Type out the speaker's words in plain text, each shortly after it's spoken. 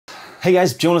Hey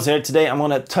guys, Jonas here. Today I'm going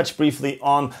to touch briefly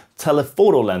on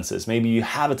telephoto lenses. Maybe you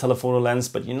have a telephoto lens,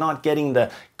 but you're not getting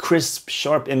the crisp,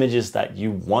 sharp images that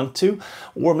you want to,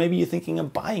 or maybe you're thinking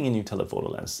of buying a new telephoto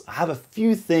lens. I have a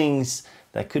few things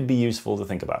that could be useful to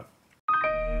think about.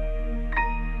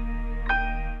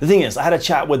 The thing is, I had a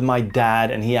chat with my dad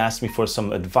and he asked me for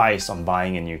some advice on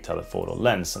buying a new telephoto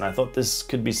lens. And I thought this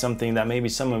could be something that maybe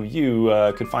some of you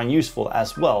could find useful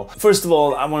as well. First of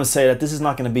all, I want to say that this is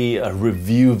not going to be a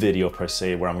review video per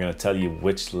se, where I'm going to tell you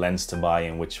which lens to buy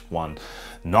and which one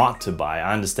not to buy.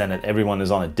 I understand that everyone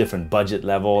is on a different budget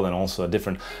level and also a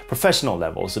different professional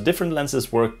level. So different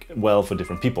lenses work well for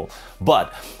different people.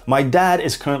 But my dad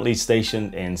is currently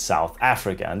stationed in South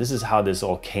Africa, and this is how this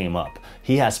all came up.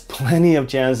 He has plenty of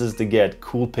chances to get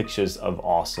cool pictures of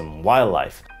awesome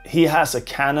wildlife. He has a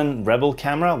Canon Rebel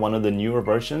camera, one of the newer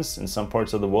versions in some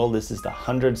parts of the world. This is the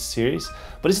 100 series,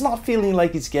 but it's not feeling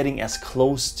like he's getting as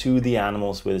close to the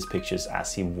animals with his pictures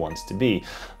as he wants to be.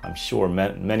 I'm sure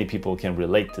many people can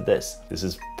relate to this. This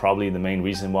is probably the main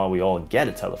reason why we all get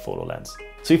a telephoto lens.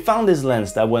 So he found this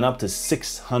lens that went up to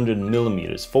 600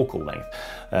 millimeters focal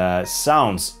length.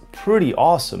 Sounds pretty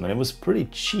awesome, and it was pretty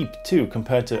cheap too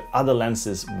compared to other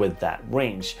lenses with that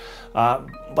range.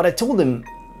 But I told him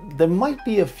there might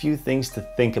be a few things to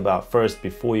think about first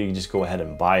before you just go ahead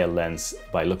and buy a lens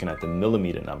by looking at the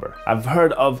millimeter number. I've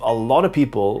heard of a lot of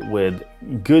people with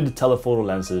good telephoto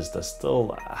lenses that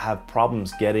still have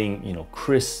problems getting,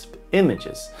 crisp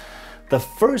images. The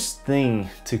first thing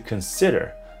to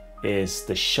consider is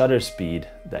the shutter speed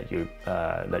that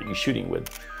you're shooting with.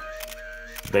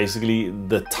 Basically,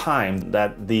 the time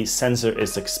that the sensor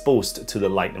is exposed to the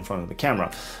light in front of the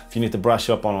camera. If you need to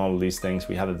brush up on all of these things,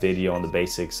 we have a video on the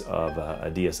basics of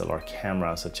a DSLR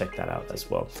camera, so check that out as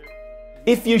well.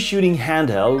 If you're shooting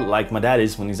handheld, like my dad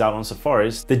is when he's out on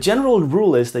safaris, the general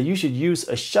rule is that you should use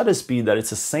a shutter speed that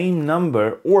is the same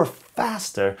number or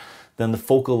faster than the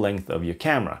focal length of your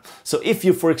camera. So if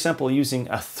you're, for example, using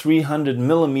a 300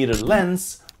 millimeter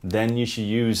lens, then you should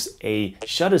use a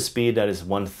shutter speed that is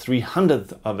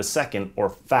 1/300th of a second or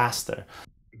faster.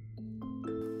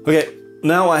 Okay,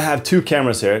 now I have two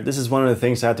cameras here. This is one of the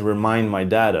things I had to remind my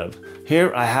dad of.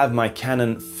 Here I have my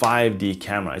Canon 5D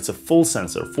camera. It's a full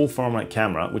sensor, full format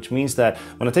camera, which means that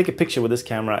when I take a picture with this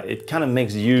camera, it kind of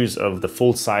makes use of the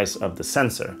full size of the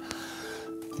sensor.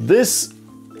 This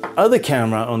other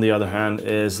camera, on the other hand,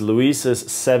 is Luis's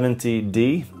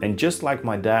 70D, and just like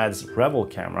my dad's Rebel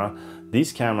camera,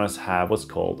 these cameras have what's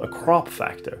called a crop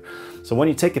factor. So when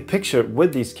you take a picture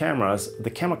with these cameras, the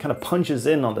camera kind of punches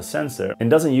in on the sensor and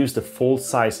doesn't use the full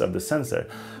size of the sensor,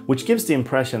 which gives the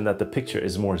impression that the picture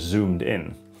is more zoomed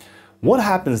in. What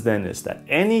happens then is that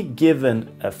any given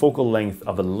focal length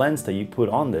of a lens that you put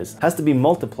on this has to be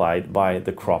multiplied by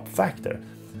the crop factor.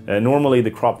 Normally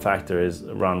the crop factor is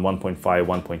around 1.5,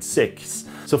 1.6.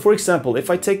 So for example, if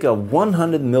I take a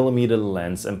 100 millimeter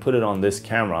lens and put it on this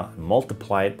camera,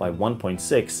 multiply it by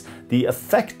 1.6, the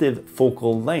effective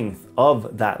focal length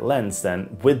of that lens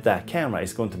then with that camera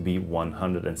is going to be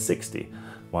 160.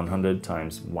 100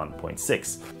 times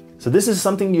 1.6. So this is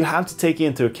something you have to take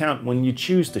into account when you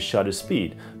choose the shutter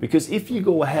speed, because if you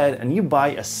go ahead and you buy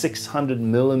a 600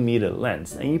 millimeter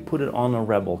lens and you put it on a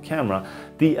Rebel camera,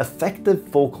 the effective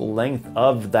focal length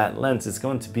of that lens is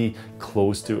going to be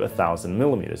close to 1000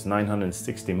 millimeters,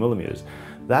 960 millimeters.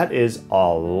 That is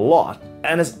a lot.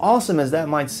 And as awesome as that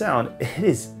might sound, it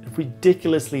is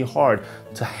ridiculously hard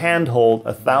to handhold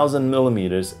 1000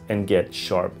 millimeters and get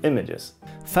sharp images.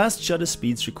 Fast shutter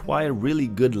speeds require really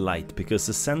good light because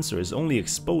the sensor is only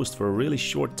exposed for a really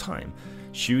short time.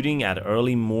 Shooting at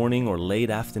early morning or late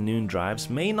afternoon drives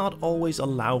may not always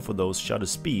allow for those shutter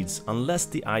speeds unless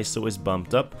the ISO is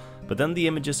bumped up, but then the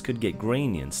images could get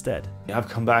grainy instead. I've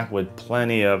come back with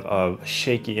plenty of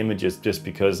shaky images just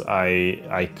because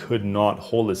I could not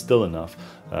hold it still enough,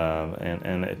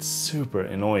 and it's super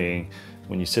annoying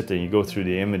when you sit there and you go through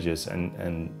the images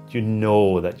and you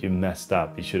know that you messed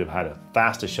up. You should have had a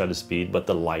faster shutter speed, but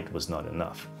the light was not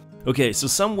enough. Okay, so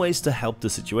some ways to help the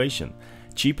situation.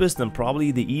 Cheapest and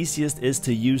probably the easiest is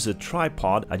to use a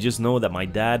tripod. I just know that my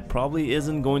dad probably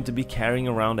isn't going to be carrying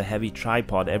around a heavy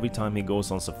tripod every time he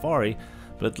goes on safari,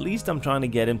 but at least I'm trying to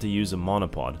get him to use a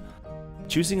monopod.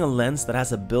 Choosing a lens that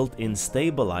has a built-in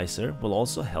stabilizer will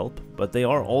also help, but they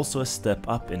are also a step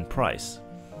up in price.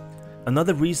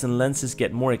 Another reason lenses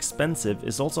get more expensive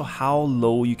is also how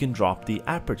low you can drop the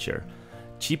aperture.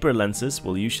 Cheaper lenses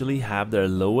will usually have their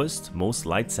lowest, most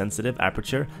light-sensitive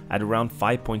aperture at around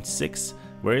 5.6,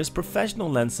 whereas professional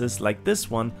lenses like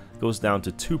this one goes down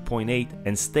to 2.8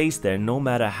 and stays there no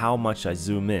matter how much I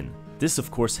zoom in. This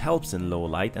of course helps in low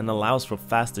light and allows for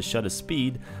faster shutter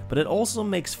speed, but it also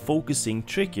makes focusing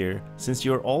trickier since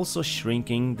you're also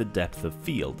shrinking the depth of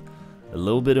field. A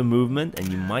little bit of movement and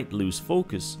you might lose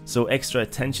focus, so extra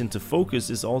attention to focus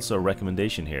is also a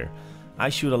recommendation here. I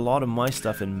shoot a lot of my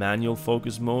stuff in manual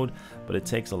focus mode, but it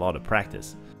takes a lot of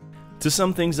practice. To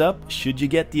sum things up, should you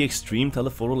get the extreme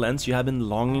telephoto lens you have been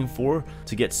longing for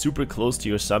to get super close to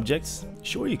your subjects?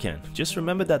 Sure you can. Just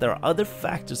remember that there are other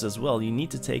factors as well you need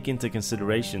to take into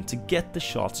consideration to get the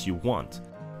shots you want.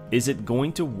 Is it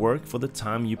going to work for the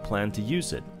time you plan to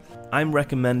use it? I'm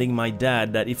recommending my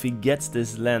dad that if he gets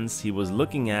this lens he was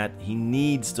looking at, he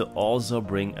needs to also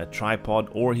bring a tripod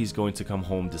or he's going to come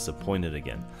home disappointed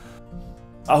again.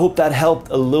 I hope that helped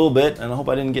a little bit, and I hope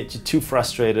I didn't get you too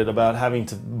frustrated about having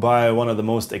to buy one of the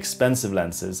most expensive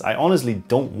lenses. I honestly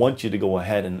don't want you to go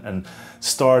ahead and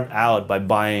start out by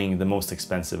buying the most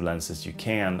expensive lenses you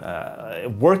can.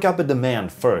 Work up a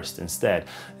demand first instead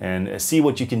and see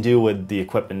what you can do with the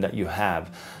equipment that you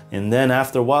have. And then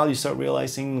after a while you start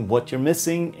realizing what you're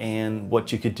missing and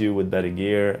what you could do with better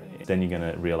gear. Then you're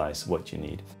gonna realize what you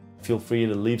need. Feel free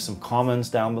to leave some comments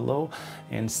down below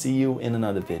and see you in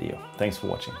another video. Thanks for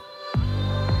watching.